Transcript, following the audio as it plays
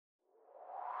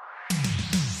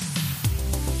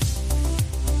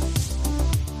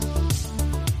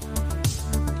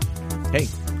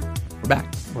We're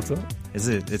back. What's up?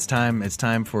 It's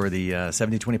time for the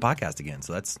 70/20 podcast again.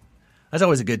 So that's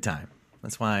always a good time.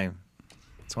 That's why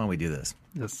we do this.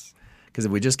 Yes. Because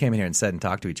if we just came in here and sat and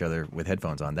talked to each other with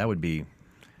headphones on, that would be...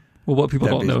 Well, what people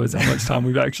don't know is how much time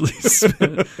we've actually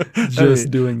spent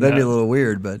just doing that. That'd be a little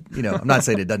weird, but I'm not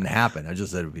saying it doesn't happen. I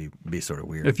just said it would be sort of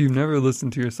weird. If you've never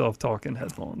listened to yourself talk in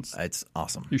headphones, it's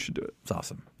awesome. You should do it. It's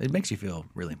awesome. It makes you feel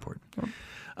really important.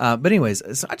 But anyways,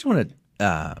 so I just want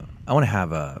to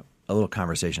have a little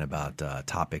conversation about a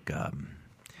topic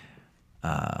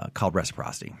called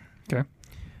reciprocity. Okay.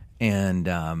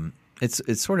 And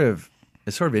it's sort of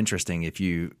interesting if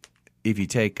you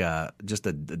take just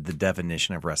the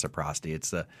definition of reciprocity.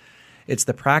 It's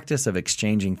the practice of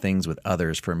exchanging things with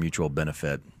others for mutual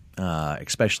benefit,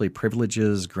 especially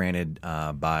privileges granted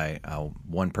by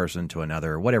one person to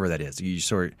another, whatever that is.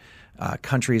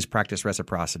 Countries practice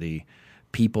reciprocity,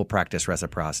 people practice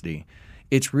reciprocity.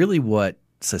 It's really what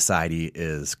society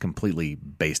is completely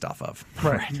based off of.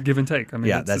 Right. Give and take. I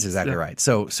mean, that's exactly right.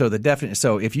 So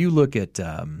if you look at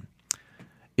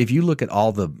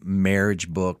all the marriage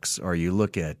books, or you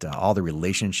look at all the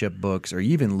relationship books, or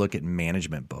you even look at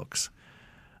management books,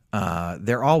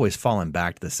 they're always falling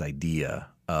back to this idea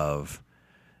of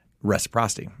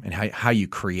reciprocity and how you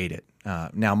create it.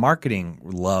 Now, marketing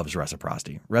loves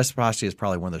reciprocity. Reciprocity is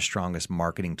probably one of the strongest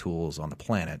marketing tools on the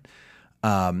planet.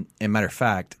 Matter of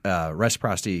fact,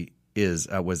 reciprocity was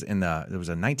a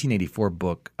 1984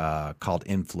 book called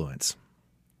Influence.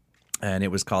 And it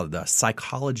was called The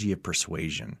Psychology of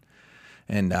Persuasion.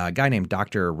 And a guy named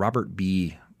Dr. Robert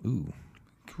B.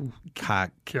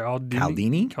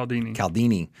 Cialdini.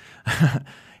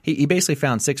 He basically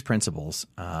found 6 principles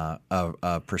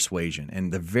of persuasion.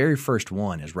 And the very first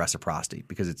one is reciprocity,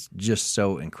 because it's just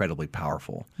so incredibly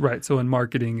powerful. Right. So in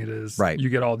marketing, it is you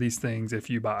get all these things if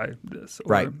you buy this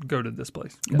or go to this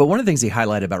place. Yeah. But one of the things he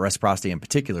highlighted about reciprocity in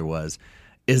particular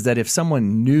is that if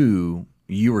someone knew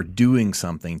you were doing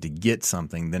something to get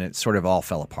something, then it sort of all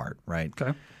fell apart, right?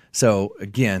 Okay. So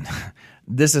again,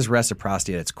 this is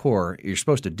reciprocity at its core. You're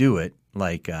supposed to do it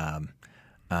like,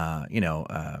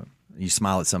 you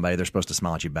smile at somebody, they're supposed to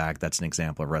smile at you back. That's an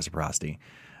example of reciprocity.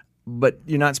 But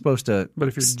you're not supposed to. But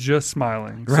if you're just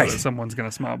smiling, so that someone's going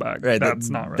to smile back, that's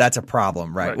not reciprocity. That's a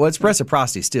problem, right? Well, it's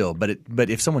reciprocity still, but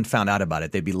if someone found out about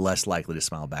it, they'd be less likely to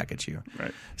smile back at you.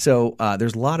 Right. So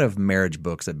there's a lot of marriage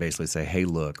books that basically say, hey,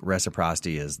 look,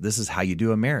 reciprocity this is how you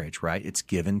do a marriage, right? It's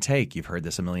give and take. You've heard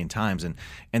this a million times.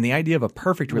 And the idea of a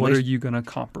perfect relationship. What are you going to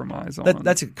compromise on?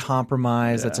 That's a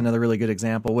compromise. Yeah. That's another really good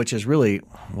example, which is really,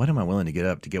 what am I willing to get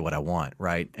up to get what I want,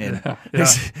 right? And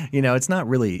it's not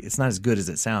as good as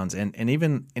it sounds. And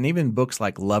even books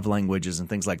like love languages and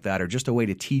things like that are just a way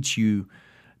to teach you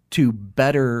to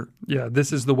better. Yeah,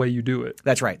 this is the way you do it.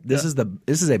 That's right. This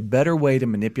is a better way to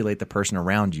manipulate the person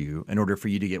around you in order for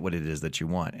you to get what it is that you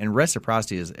want. And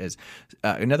reciprocity is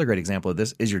another great example of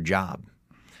this is your job,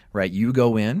 right? You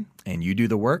go in and you do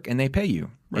the work and they pay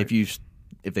you. Right.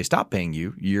 If they stop paying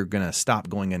you, you're going to stop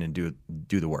going in and do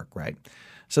the work, right?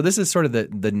 So this is sort of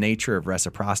the nature of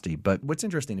reciprocity. But what's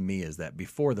interesting to me is that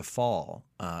before the fall,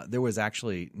 there was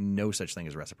actually no such thing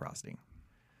as reciprocity.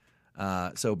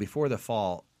 So before the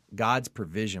fall, God's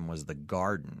provision was the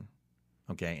garden,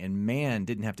 okay? And man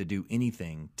didn't have to do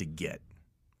anything to get,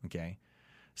 okay?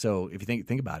 So if you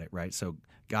think about it, right? So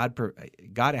God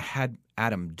had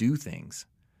Adam do things,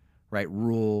 right?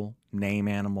 Rule, name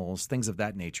animals, things of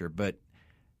that nature. But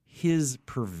his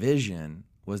provision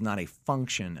was not a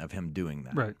function of him doing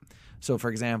that. Right. So, for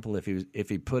example, if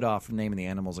he put off naming the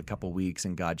animals a couple weeks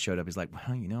and God showed up, he's like,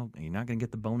 well, you're not going to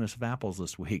get the bonus of apples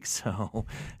this week, so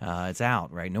it's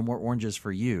out, right? No more oranges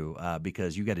for you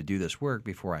because you got to do this work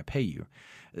before I pay you.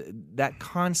 That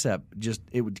concept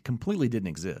completely didn't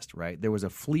exist, right? There was a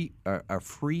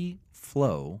free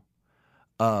flow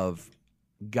of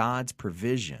God's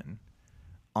provision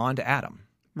onto Adam.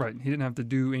 Right. He didn't have to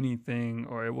do anything,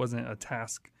 or it wasn't a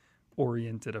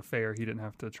task-oriented affair. He didn't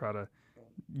have to try to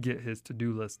get his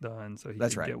to-do list done so he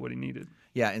could get what he needed.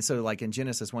 Yeah, and so like in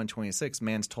Genesis 1:26,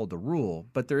 man's told to rule,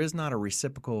 but there is not a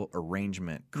reciprocal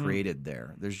arrangement created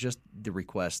there. There's just the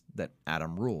request that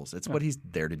Adam rules. It's what he's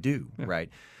there to do, right?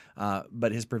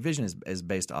 But his provision is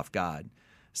based off God.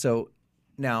 So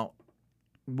now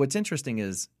what's interesting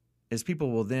is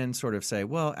people will then sort of say,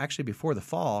 well, actually before the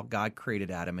fall, God created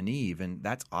Adam and Eve, and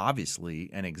that's obviously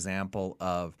an example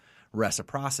of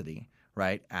reciprocity,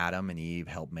 right? Adam and Eve,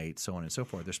 helpmates, so on and so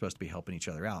forth. They're supposed to be helping each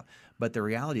other out. But the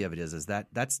reality of it is that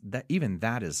even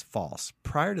that is false.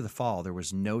 Prior to the fall, there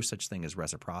was no such thing as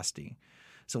reciprocity.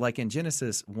 So like in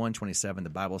Genesis 1:27, the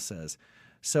Bible says,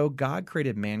 so God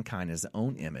created mankind in his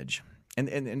own image. And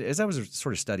as I was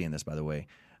sort of studying this, by the way,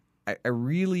 I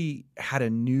really had a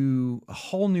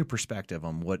whole new perspective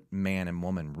on what man and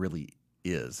woman really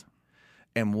is,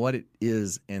 and what it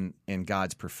is in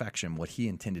God's perfection, what He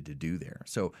intended to do there.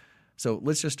 So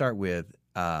let's just start with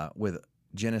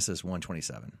Genesis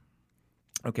 1:27.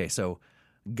 Okay, so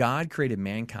God created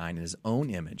mankind in His own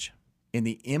image. In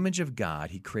the image of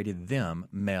God, He created them,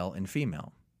 male and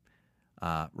female.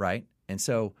 Right? And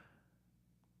so,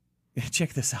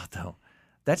 check this out, though.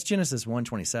 That's Genesis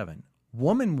 1:27.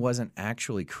 Woman wasn't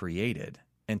actually created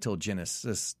until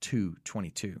Genesis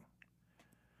 2:22.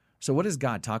 So what is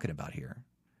God talking about here?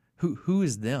 Who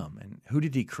is them, and who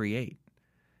did He create?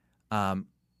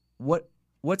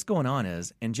 What's going on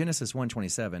is, in Genesis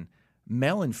 1:27,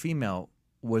 male and female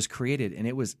was created, and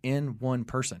it was in one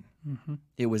person. Mm-hmm.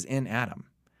 It was in Adam.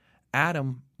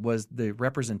 Adam was the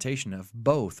representation of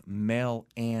both male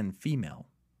and female.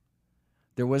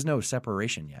 There was no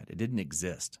separation yet. It didn't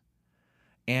exist.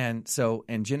 And so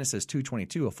in Genesis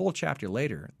 2:22, a full chapter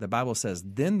later, the Bible says,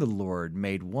 "Then the Lord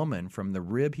made woman from the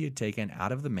rib He had taken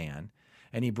out of the man,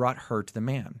 and He brought her to the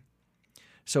man."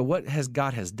 So what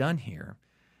God has done here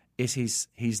is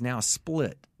He's now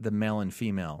split the male and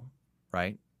female,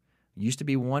 right? Used to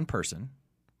be one person,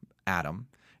 Adam,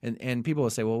 and people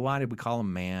will say, well, why did we call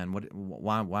him man?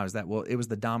 Why was that? Well, it was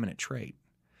the dominant trait.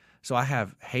 So I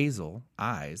have hazel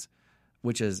eyes,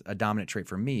 which is a dominant trait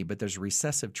for me, but there's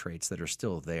recessive traits that are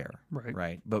still there,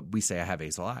 right? But we say I have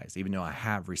hazel eyes, even though I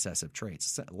have recessive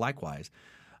traits. Likewise,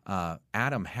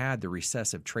 Adam had the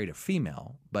recessive trait of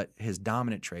female, but his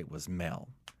dominant trait was male.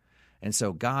 And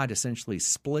so God essentially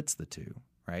splits the two,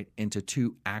 right, into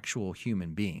two actual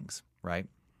human beings, right?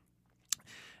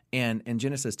 And in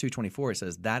Genesis 2:24, it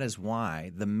says, "That is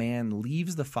why the man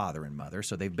leaves the father and mother."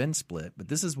 So they've been split, but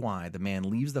this is why the man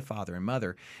leaves the father and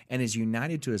mother and is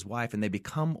united to his wife, and they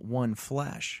become one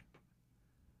flesh,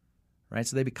 right?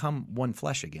 So they become one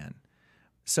flesh again.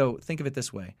 So think of it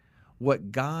this way.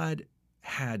 What God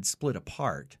had split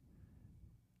apart,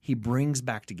 He brings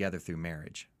back together through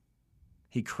marriage.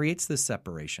 He creates this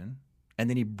separation, and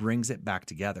then He brings it back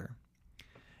together.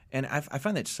 And I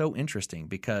find that so interesting,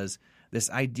 because this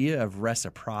idea of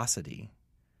reciprocity,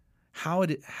 how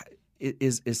it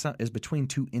is between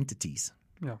two entities.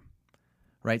 Yeah.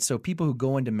 Right? So people who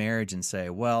go into marriage and say,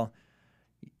 well,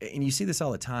 and you see this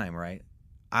all the time, right?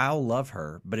 I'll love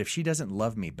her, but if she doesn't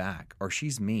love me back, or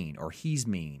she's mean, or he's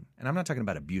mean, and I'm not talking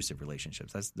about abusive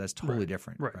relationships. That's totally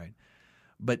different, right?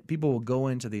 But people will go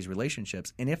into these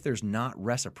relationships, and if there's not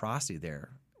reciprocity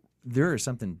there is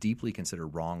something deeply considered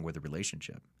wrong with the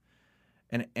relationship.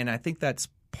 And I think that's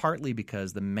partly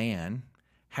because the man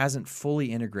hasn't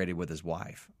fully integrated with his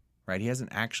wife, right? He hasn't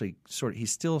actually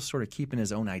he's still sort of keeping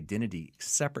his own identity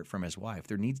separate from his wife.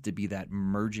 There needs to be that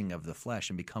merging of the flesh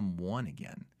and become one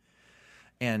again.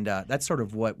 And that's sort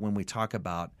of when we talk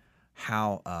about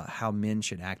how men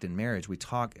should act in marriage, we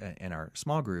talk in our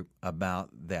small group about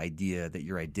the idea that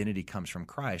your identity comes from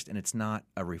Christ, and it's not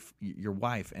your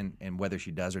wife, and whether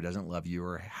she does or doesn't love you,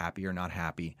 or happy or not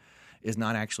happy, is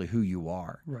not actually who you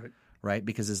are. Right?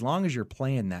 Because as long as you're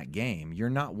playing that game,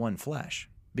 you're not one flesh,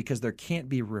 because there can't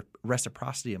be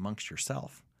reciprocity amongst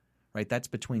yourself, right? That's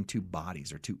between two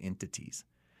bodies or two entities.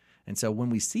 And so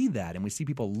when we see that, and we see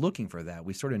people looking for that,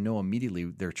 we sort of know immediately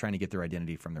they're trying to get their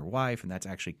identity from their wife, and that's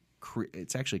actually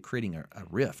it's actually creating a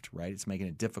rift, right? It's making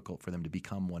it difficult for them to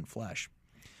become one flesh.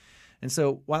 And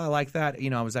so while I like that,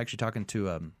 I was actually talking to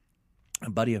a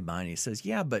buddy of mine. He says,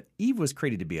 yeah, but Eve was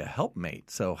created to be a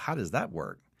helpmate. So how does that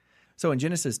work? So in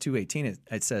Genesis 2:18,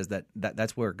 it says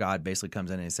that's where God basically comes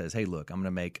in and he says, hey, look, I'm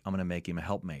going to make him a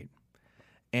helpmate.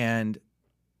 And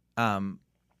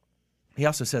he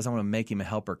also says, I'm going to make him a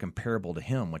helper comparable to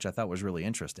him, which I thought was really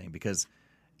interesting, because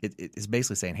it's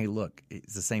basically saying, hey, look,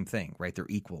 it's the same thing, right? They're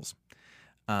equals.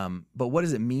 But what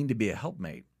does it mean to be a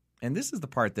helpmate? And this is the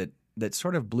part that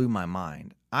sort of blew my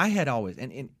mind. I had always,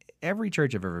 and in every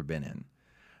church I've ever been in,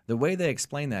 the way they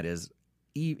explain that is,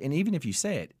 and even if you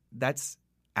say it, that's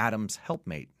Adam's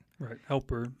helpmate. Right,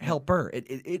 helper.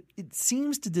 It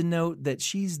seems to denote that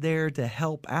she's there to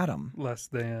help Adam. Less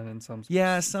than in some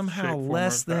somehow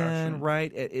less than,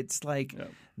 right? It's like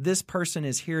this person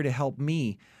is here to help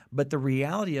me, but the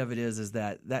reality of it is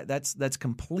that's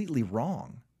completely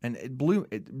wrong, and it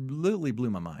literally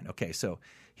blew my mind. Okay, so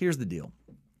here's the deal.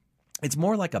 It's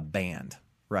more like a band,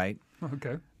 right?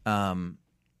 Okay.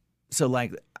 So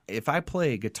like if I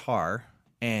play guitar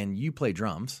and you play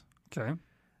drums, okay.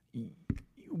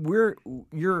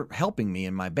 You're helping me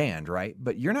in my band, right?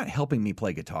 But you're not helping me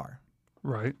play guitar.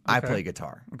 Right. Okay. I play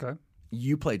guitar. Okay.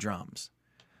 You play drums.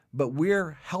 But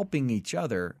we're helping each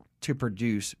other to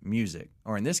produce music,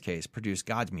 or in this case, produce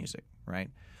God's music, right?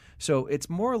 So it's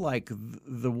more like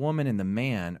the woman and the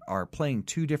man are playing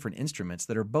two different instruments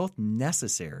that are both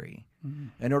necessary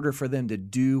in order for them to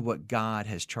do what God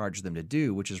has charged them to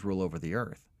do, which is rule over the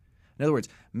earth. In other words,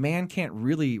 man can't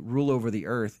really rule over the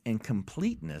earth in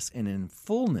completeness and in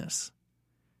fullness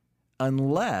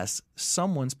unless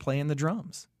someone's playing the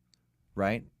drums,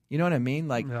 right? You know what I mean?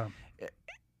 Like, Yeah.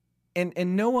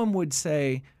 and no one would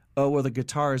say, oh, well, the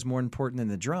guitar is more important than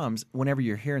the drums whenever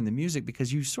you're hearing the music,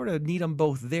 because you sort of need them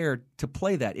both there to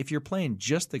play that. If you're playing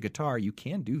just the guitar, you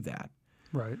can do that.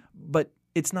 Right. But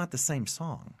it's not the same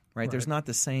song, right? There's not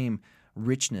the same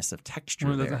richness of texture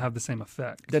Well, it there. doesn't have the same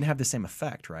effect. Doesn't have the same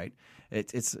effect, right?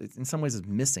 It's in some ways it's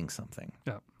missing something.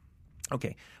 Yeah.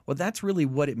 Okay, well, that's really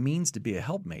what it means to be a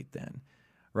helpmate then,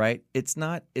 right? It's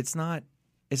not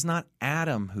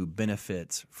Adam who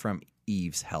benefits from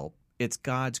Eve's help. It's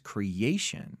God's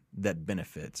creation that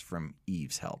benefits from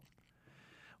Eve's help,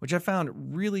 which I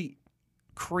found really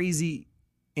crazy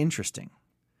interesting.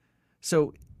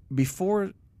 So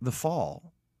before the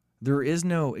fall, there is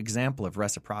no example of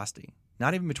reciprocity,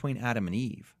 not even between Adam and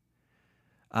Eve.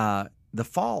 The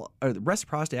fall, or the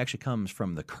reciprocity actually comes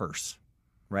from the curse,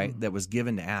 right, that was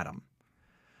given to Adam.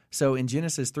 So in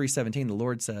Genesis 3:17, the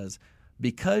Lord says,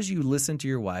 because you listened to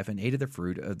your wife and ate of the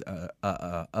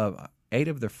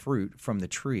fruit from the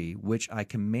tree which I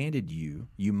commanded you,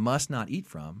 you must not eat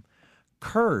from,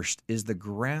 cursed is the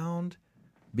ground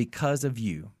because of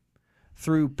you.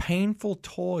 Through painful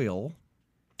toil,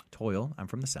 I'm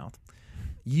from the South,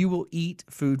 you will eat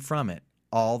food from it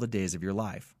all the days of your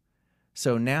life.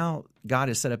 So now God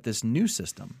has set up this new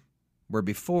system where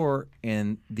before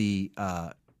in the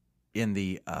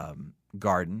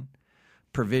garden,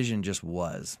 provision just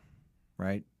was,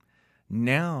 right?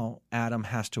 Now Adam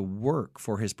has to work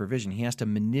for his provision. He has to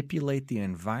manipulate the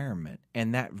environment,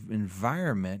 and that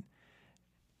environment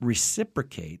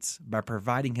reciprocates by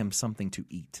providing him something to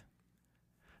eat.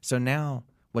 So now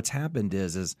what's happened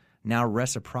is now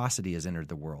reciprocity has entered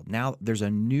the world. Now there's a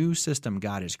new system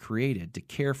God has created to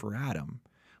care for Adam,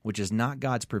 which is not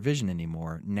God's provision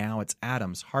anymore. Now it's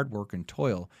Adam's hard work and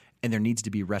toil, and there needs to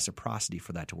be reciprocity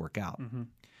for that to work out. Mm-hmm.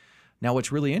 Now,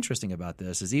 what's really interesting about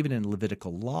this is even in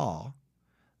Levitical law,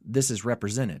 this is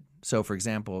represented. So, for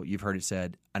example, you've heard it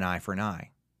said, an eye for an eye,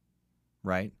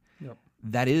 right? Yep.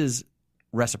 That is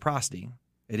reciprocity.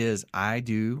 It is I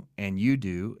do and you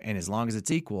do, and as long as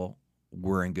it's equal,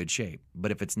 we're in good shape.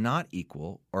 But if it's not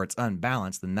equal or it's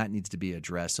unbalanced, then that needs to be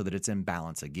addressed so that it's in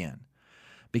balance again.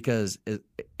 Because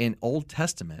in Old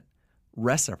Testament,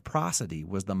 reciprocity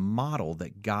was the model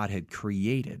that God had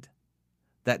created.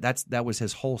 That was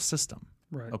his whole system.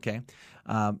 Right. Okay.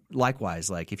 Likewise,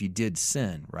 like if you did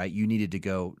sin, right, you needed to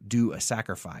go do a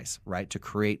sacrifice, right, to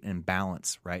create an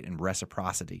balance, right, and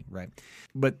reciprocity, right.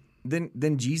 But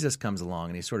then Jesus comes along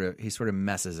and he sort of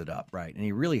messes it up, right, and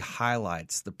he really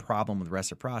highlights the problem with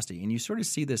reciprocity. And you sort of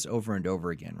see this over and over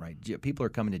again, right. People are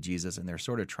coming to Jesus and they're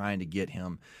sort of trying to get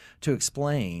him to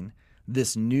explain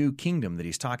this new kingdom that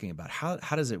he's talking about.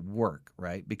 How does it work,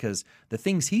 right? Because the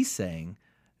things he's saying,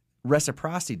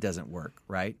 reciprocity doesn't work,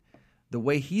 right? The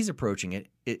way he's approaching it,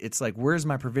 it's like, where's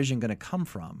my provision going to come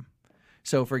from?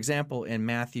 So, for example, in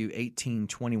Matthew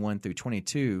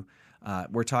 18:21-22,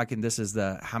 we're talking, this is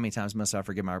the how many times must I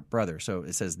forgive my brother? So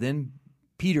it says, then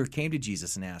Peter came to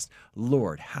Jesus and asked,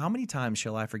 Lord, how many times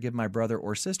shall I forgive my brother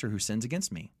or sister who sins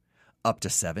against me? Up to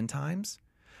 7 times?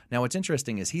 Now, what's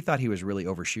interesting is he thought he was really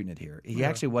overshooting it here. He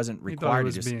actually wasn't required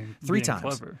to just 3 times.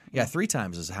 Clever. Yeah, 3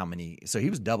 times is how many. So he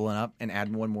was doubling up and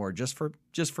adding one more just for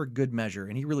good measure.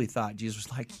 And he really thought, Jesus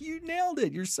was like, you nailed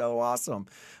it. You're so awesome.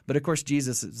 But of course,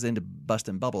 Jesus is into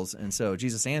busting bubbles. And so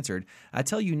Jesus answered, I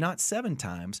tell you, not 7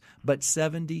 times, but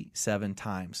 77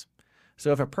 times.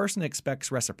 So if a person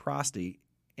expects reciprocity,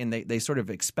 and they sort of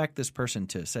expect this person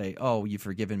to say, oh, you've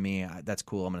forgiven me, that's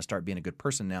cool, I'm going to start being a good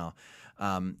person now,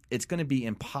 it's going to be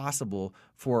impossible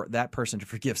for that person to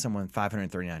forgive someone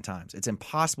 539 times. It's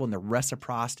impossible in the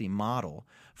reciprocity model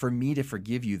for me to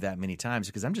forgive you that many times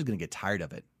because I'm just going to get tired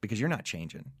of it because you're not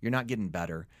changing. You're not getting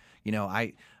better. You know,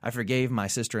 I forgave my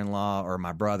sister-in-law or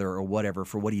my brother or whatever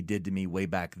for what he did to me way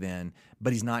back then,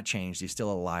 but he's not changed. He's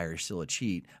still a liar. He's still a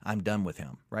cheat. I'm done with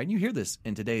him, right? And you hear this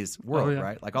in today's world,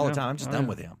 right? Like all the time, I'm just done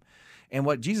with him. And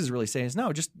what Jesus is really saying is,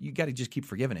 no, you got to just keep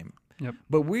forgiving him. Yep.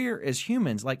 But we're, as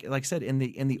humans, like I said, in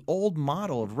the old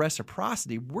model of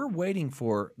reciprocity, we're waiting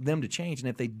for them to change. And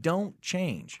if they don't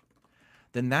change,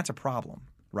 then that's a problem,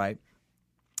 right?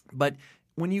 But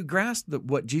when you grasp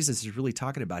what Jesus is really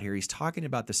talking about here, he's talking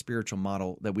about the spiritual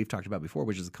model that we've talked about before,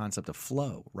 which is the concept of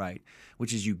flow, right?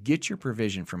 Which is you get your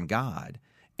provision from God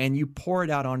and you pour it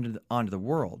out onto the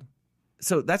world.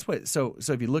 So that's what. So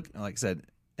if you look, like I said,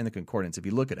 in the concordance, if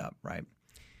you look it up, right,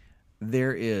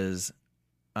 there's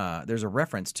a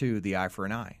reference to the eye for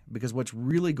an eye, because what's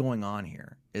really going on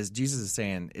here is Jesus is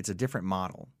saying it's a different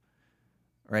model,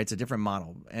 right? It's a different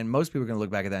model. And most people are going to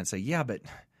look back at that and say, yeah, but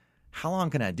how long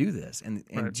can I do this? And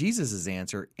Right. Jesus'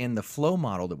 answer in the flow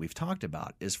model that we've talked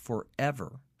about is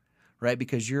forever, right?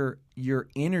 Because your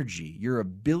energy, your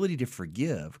ability to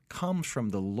forgive comes from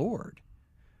the Lord,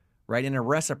 right? In a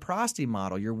reciprocity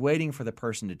model, you're waiting for the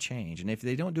person to change. And if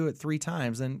they don't do it 3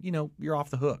 times, then, you're off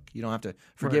the hook. You don't have to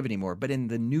forgive Right. anymore. But in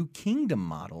the new kingdom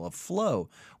model of flow,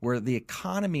 where the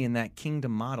economy in that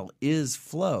kingdom model is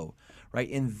flow, right?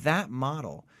 In that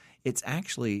model, it's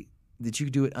actually that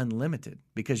you do it unlimited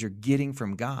because you're getting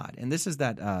from God. And this is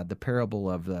that the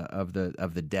parable of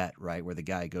the debt, right? Where the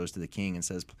guy goes to the king and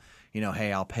says,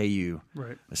 hey, I'll pay you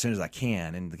Right. as soon as I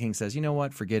can. And the king says, you know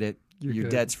what? Forget it. You're Your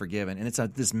good. debt's forgiven. And it's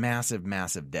this massive,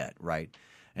 massive debt, right?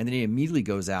 And then he immediately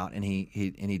goes out and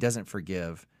he doesn't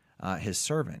forgive his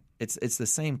servant. It's the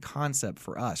same concept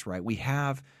for us, right? We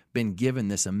have been given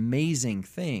this amazing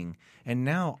thing, and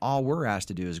now all we're asked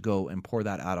to do is go and pour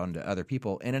that out onto other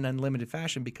people in an unlimited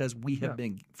fashion because we have Yeah.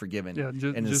 been forgiven Yeah,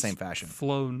 in the same fashion.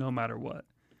 Flow no matter what.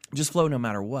 Just flow no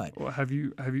matter what. Well, have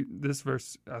you this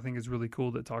verse I think is really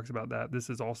cool that talks about that. This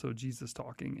is also Jesus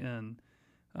talking in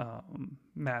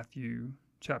Matthew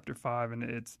chapter 5,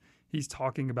 and he's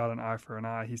talking about an eye for an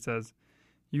eye. He says,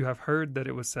 "You have heard that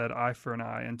it was said eye for an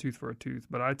eye and tooth for a tooth,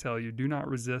 but I tell you, do not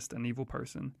resist an evil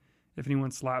person. If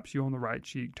anyone slaps you on the right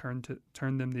cheek, turn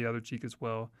them the other cheek as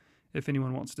well. If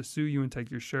anyone wants to sue you and take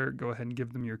your shirt, go ahead and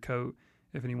give them your coat.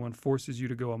 If anyone forces you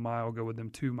to go a mile, go with them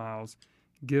 2 miles.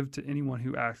 Give to anyone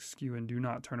who asks you, and do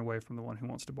not turn away from the one who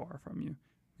wants to borrow from you."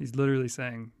 He's literally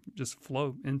saying, just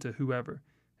flow into whoever.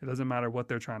 It doesn't matter what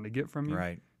they're trying to get from you.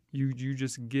 Right. You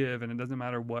just give, and it doesn't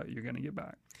matter what you're going to get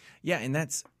back. Yeah, and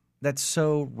that's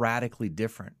so radically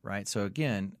different, right? So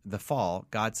again, the fall,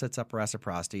 God sets up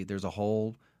reciprocity. There's a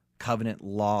whole covenant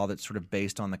law that's sort of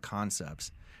based on the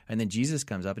concepts. And then Jesus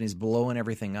comes up and he's blowing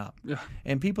everything up. Yeah.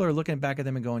 And people are looking back at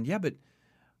them and going, "Yeah, but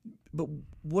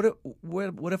what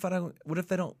if I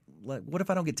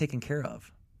don't get taken care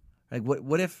of? Like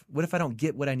what if I don't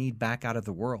get what I need back out of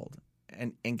the world?"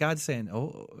 And God's saying,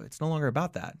 "Oh, it's no longer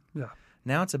about that. Yeah.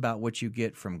 Now it's about what you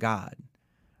get from God."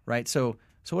 Right? So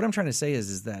what I'm trying to say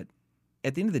is that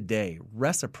at the end of the day,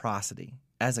 reciprocity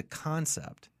as a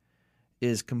concept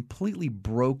is completely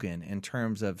broken in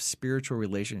terms of spiritual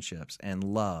relationships and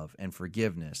love and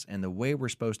forgiveness and the way we're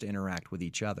supposed to interact with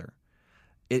each other.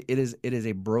 It is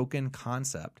a broken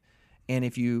concept. And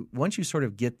once you sort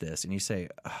of get this and you say,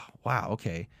 "Oh, wow,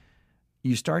 okay,"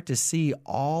 you start to see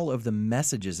all of the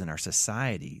messages in our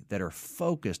society that are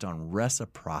focused on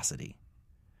reciprocity.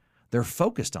 They're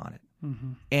focused on it.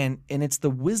 Mm-hmm. And it's the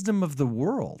wisdom of the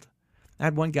world. I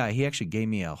had one guy, he actually gave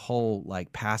me a whole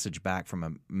passage back from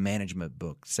a management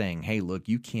book saying, "Hey, look,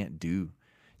 you can't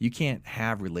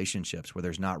have relationships where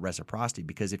there's not reciprocity,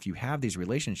 because if you have these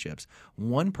relationships,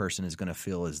 one person is going to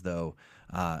feel as though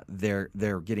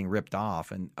they're getting ripped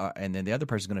off, and then the other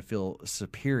person is going to feel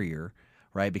superior,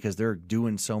 right? Because they're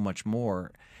doing so much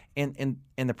more. And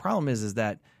the problem is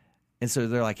that, and so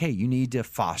they're like, hey, you need to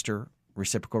foster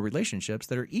reciprocal relationships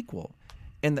that are equal.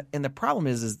 And the problem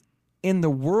is in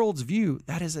the world's view,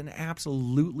 that is an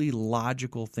absolutely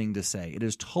logical thing to say. It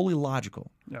is totally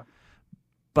logical. Yeah.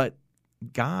 But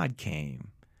God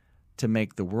came to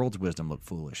make the world's wisdom look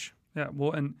foolish. Yeah.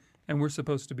 Well, and we're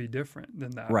supposed to be different than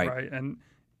that, Right. right? And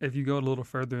if you go a little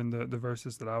further in the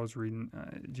verses that I was reading,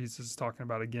 Jesus is talking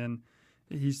about, again,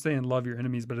 he's saying love your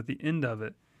enemies, but at the end of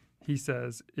it, he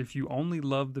says, if you only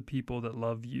love the people that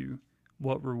love you,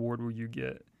 what reward will you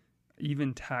get?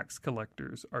 Even tax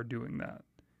collectors are doing that.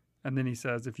 And then he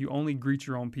says, if you only greet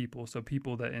your own people, so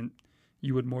people that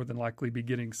you would more than likely be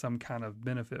getting some kind of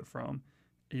benefit from,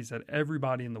 he said,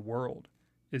 everybody in the world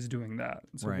is doing that.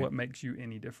 So Right. what makes you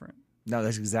any different? No,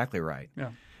 that's exactly right.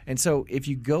 Yeah. And so if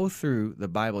you go through the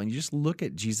Bible and you just look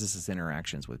at Jesus'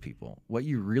 interactions with people, what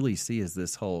you really see is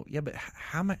this whole, yeah, but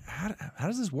how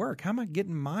does this work? How am I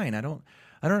getting mine? I don't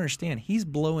understand. He's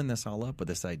blowing this all up with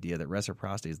this idea that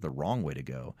reciprocity is the wrong way to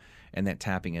go, and that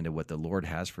tapping into what the Lord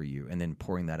has for you and then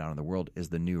pouring that out in the world is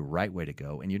the new right way to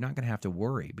go. And you're not going to have to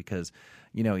worry because,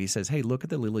 he says, hey, look at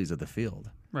the lilies of the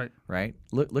field, Right. right?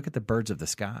 Look at the birds of the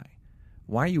sky.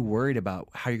 Why are you worried about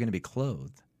how you're going to be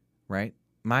clothed, right?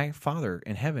 My Father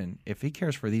in heaven, if he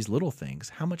cares for these little things,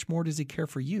 how much more does he care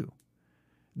for you?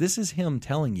 This is him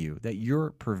telling you that your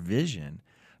provision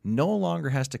no longer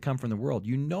has to come from the world.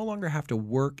 You no longer have to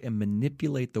work and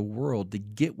manipulate the world to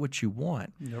get what you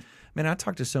want. Yep. Man, I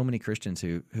talk to so many Christians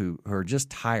who are just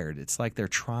tired. It's like they're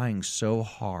trying so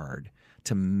hard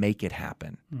to make it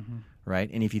happen, right?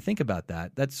 And if you think about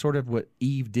that, that's sort of what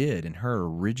Eve did in her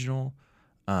original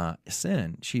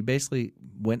sin. She basically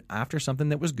went after something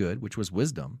that was good, which was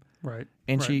wisdom. Right.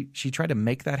 And she tried to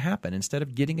make that happen. Instead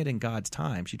of getting it in God's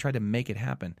time, she tried to make it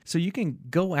happen. So you can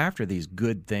go after these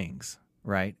good things,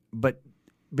 right? But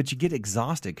you get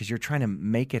exhausted because you're trying to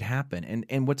make it happen.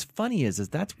 And what's funny is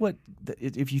that's what,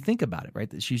 if you think about it, right,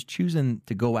 that she's choosing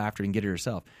to go after it and get it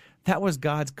herself. That was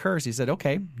God's curse. He said,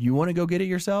 okay, you want to go get it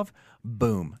yourself?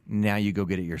 Boom. Now you go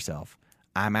get it yourself.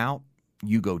 I'm out.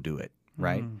 You go do it,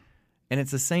 right? And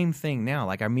it's the same thing now.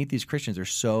 Like I meet these Christians, they're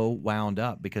so wound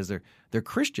up because they're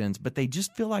Christians, but they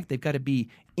just feel like they've got to be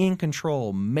in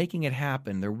control, making it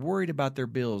happen. They're worried about their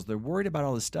bills. They're worried about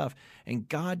all this stuff. And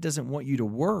God doesn't want you to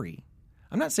worry.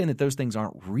 I'm not saying that those things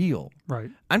aren't real.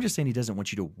 Right. I'm just saying he doesn't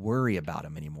want you to worry about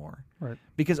them anymore. Right.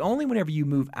 Because only whenever you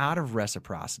move out of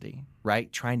reciprocity,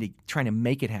 right, trying to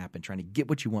make it happen, trying to get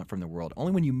what you want from the world,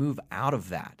 only when you move out of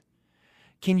that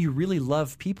can you really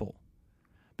love people.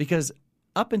 Because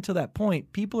up until that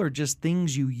point, people are just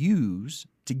things you use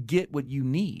to get what you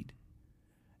need.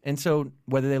 And so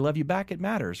whether they love you back, it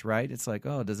matters, right? It's like,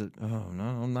 oh, no,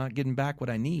 I'm not getting back what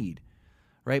I need.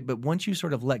 Right? But once you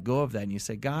sort of let go of that and you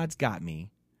say, God's got me,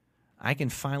 I can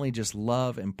finally just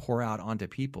love and pour out onto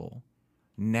people.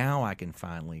 Now I can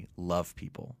finally love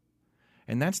people.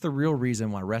 And that's the real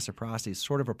reason why reciprocity is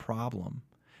sort of a problem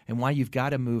and why you've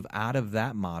got to move out of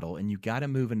that model and you've got to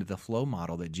move into the flow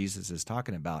model that Jesus is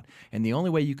talking about. And the only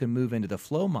way you can move into the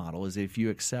flow model is if you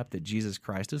accept that Jesus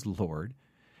Christ is Lord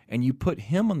and you put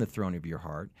him on the throne of your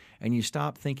heart and you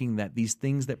stop thinking that these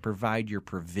things that provide your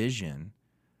provision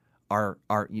are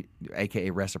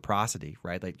aka reciprocity,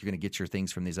 right? Like you're going to get your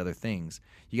things from these other things.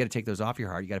 You got to take those off your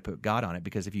heart. You got to put God on it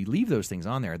because if you leave those things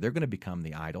on there, they're going to become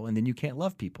the idol, and then you can't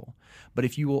love people. But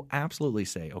if you will absolutely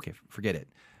say, okay, forget it,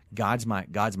 God's my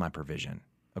provision.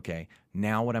 Okay,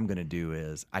 now what I'm going to do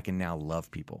is I can now love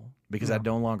people because I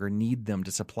no longer need them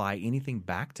to supply anything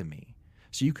back to me.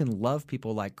 So you can love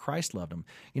people like Christ loved them.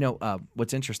 You know,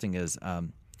 what's interesting is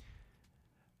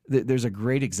there's a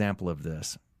great example of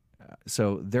this.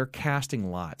 So they're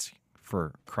casting lots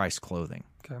for Christ's clothing.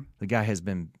 Okay. The guy has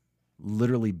been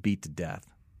literally beat to death,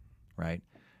 right?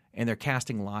 And they're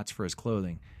casting lots for his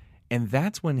clothing. And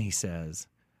that's when he says,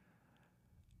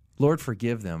 Lord,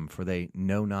 forgive them, for they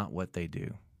know not what they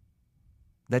do.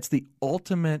 That's the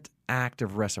ultimate act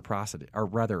of reciprocity, or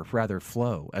rather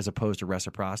flow, as opposed to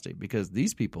reciprocity, because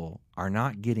these people are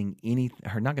not going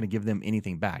to give them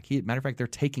anything back. Matter of fact, they're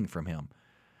taking from him,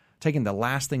 taking the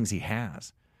last things he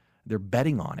has. They're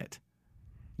betting on it.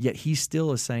 Yet he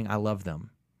still is saying, I love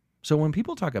them. So when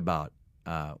people talk about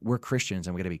we're Christians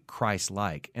and we got to be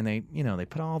Christ-like, and they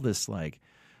put all this like,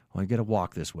 well, you got to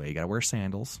walk this way. You got to wear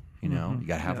sandals, you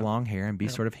got to have long hair and be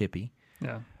sort of hippie.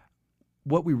 Yeah.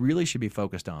 What we really should be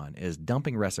focused on is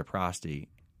dumping reciprocity,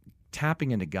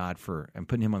 tapping into God and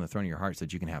putting him on the throne of your heart so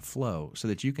that you can have flow, so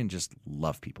that you can just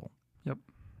love people. Yep.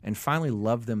 And finally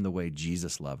love them the way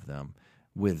Jesus loved them,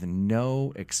 with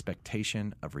no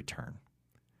expectation of return.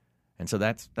 And so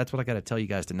that's what I got to tell you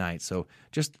guys tonight. So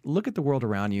just look at the world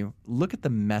around you, look at the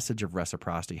message of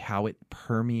reciprocity, how it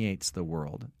permeates the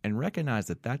world, and recognize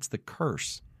that that's the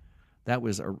curse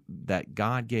that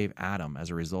God gave Adam as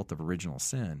a result of original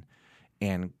sin,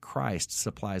 and Christ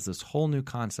supplies this whole new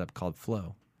concept called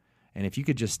flow. And if you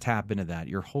could just tap into that,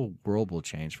 your whole world will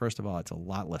change. First of all, it's a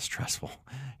lot less stressful.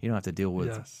 You don't have to deal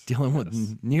with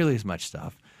with nearly as much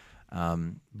stuff.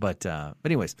 But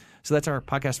anyways, so that's our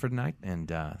podcast for tonight, and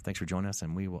thanks for joining us.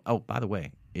 And we will. Oh, by the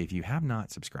way, if you have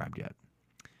not subscribed yet,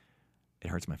 it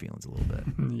hurts my feelings a little bit.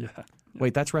 Yeah.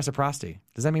 Wait, that's reciprocity.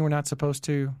 Does that mean we're not supposed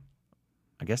to?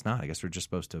 I guess not. I guess we're just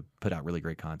supposed to put out really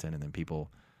great content, and then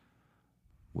people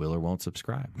will or won't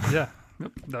subscribe. Yeah.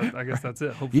 Yep. I guess that's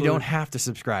it. You don't have to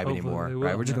subscribe anymore,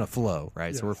 right? We're just going to flow,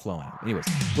 right? So we're flowing. Anyways,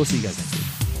 we'll see you guys next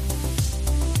week.